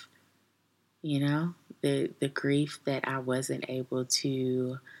grief, the grief that I wasn't able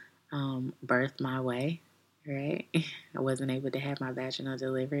to birth my way, right? I wasn't able to have my vaginal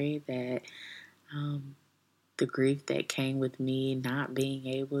delivery, that the grief that came with me not being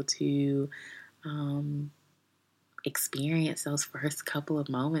able to experience those first couple of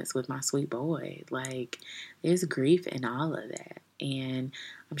moments with my sweet boy. Like, there's grief in all of that. And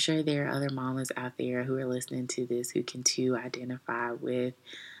I'm sure there are other mamas out there who are listening to this who can too identify with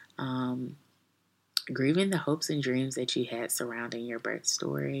grieving the hopes and dreams that you had surrounding your birth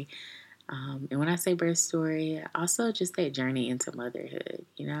story. And when I say birth story, also just that journey into motherhood,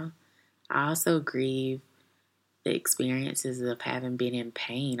 I also grieve the experiences of having been in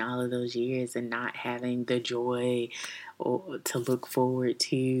pain all of those years and not having the joy or to look forward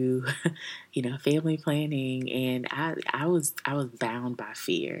to, family planning. And I was bound by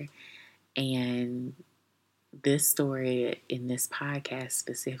fear. And this story in this podcast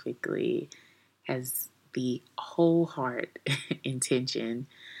specifically has the whole heart intention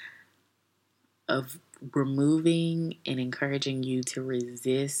of removing and encouraging you to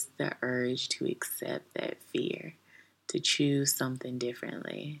resist the urge to accept that fear, to choose something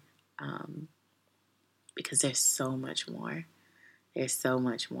differently, because there's so much more. There's so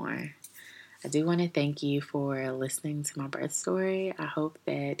much more. I do want to thank you for listening to my birth story. I hope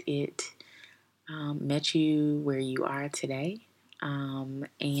that it met you where you are today,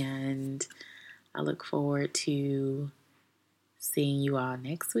 and I look forward to seeing you all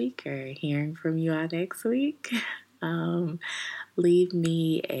next week or hearing from you all next week. Leave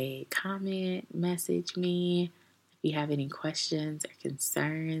me a comment, message me if you have any questions or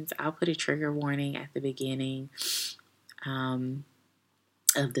concerns. I'll put a trigger warning at the beginning of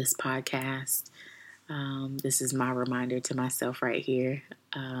this podcast. This is my reminder to myself right here.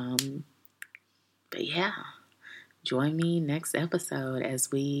 But yeah, join me next episode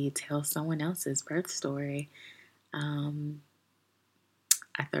as we tell someone else's birth story.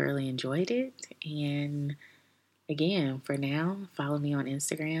 I thoroughly enjoyed it. And again, for now, follow me on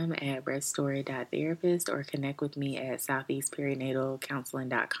Instagram at birthstory.therapist or connect with me at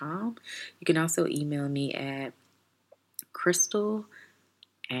southeastperinatalcounseling.com. You can also email me at crystal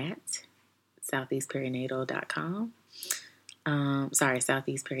at southeastperinatal.com.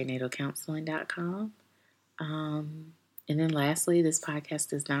 Southeastperinatalcounseling.com. And then lastly, this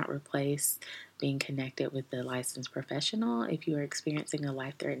podcast does not replace being connected with a licensed professional. If you are experiencing a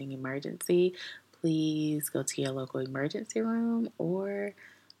life-threatening emergency, please go to your local emergency room or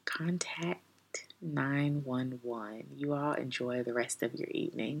contact 911. You all enjoy the rest of your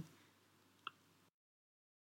evening.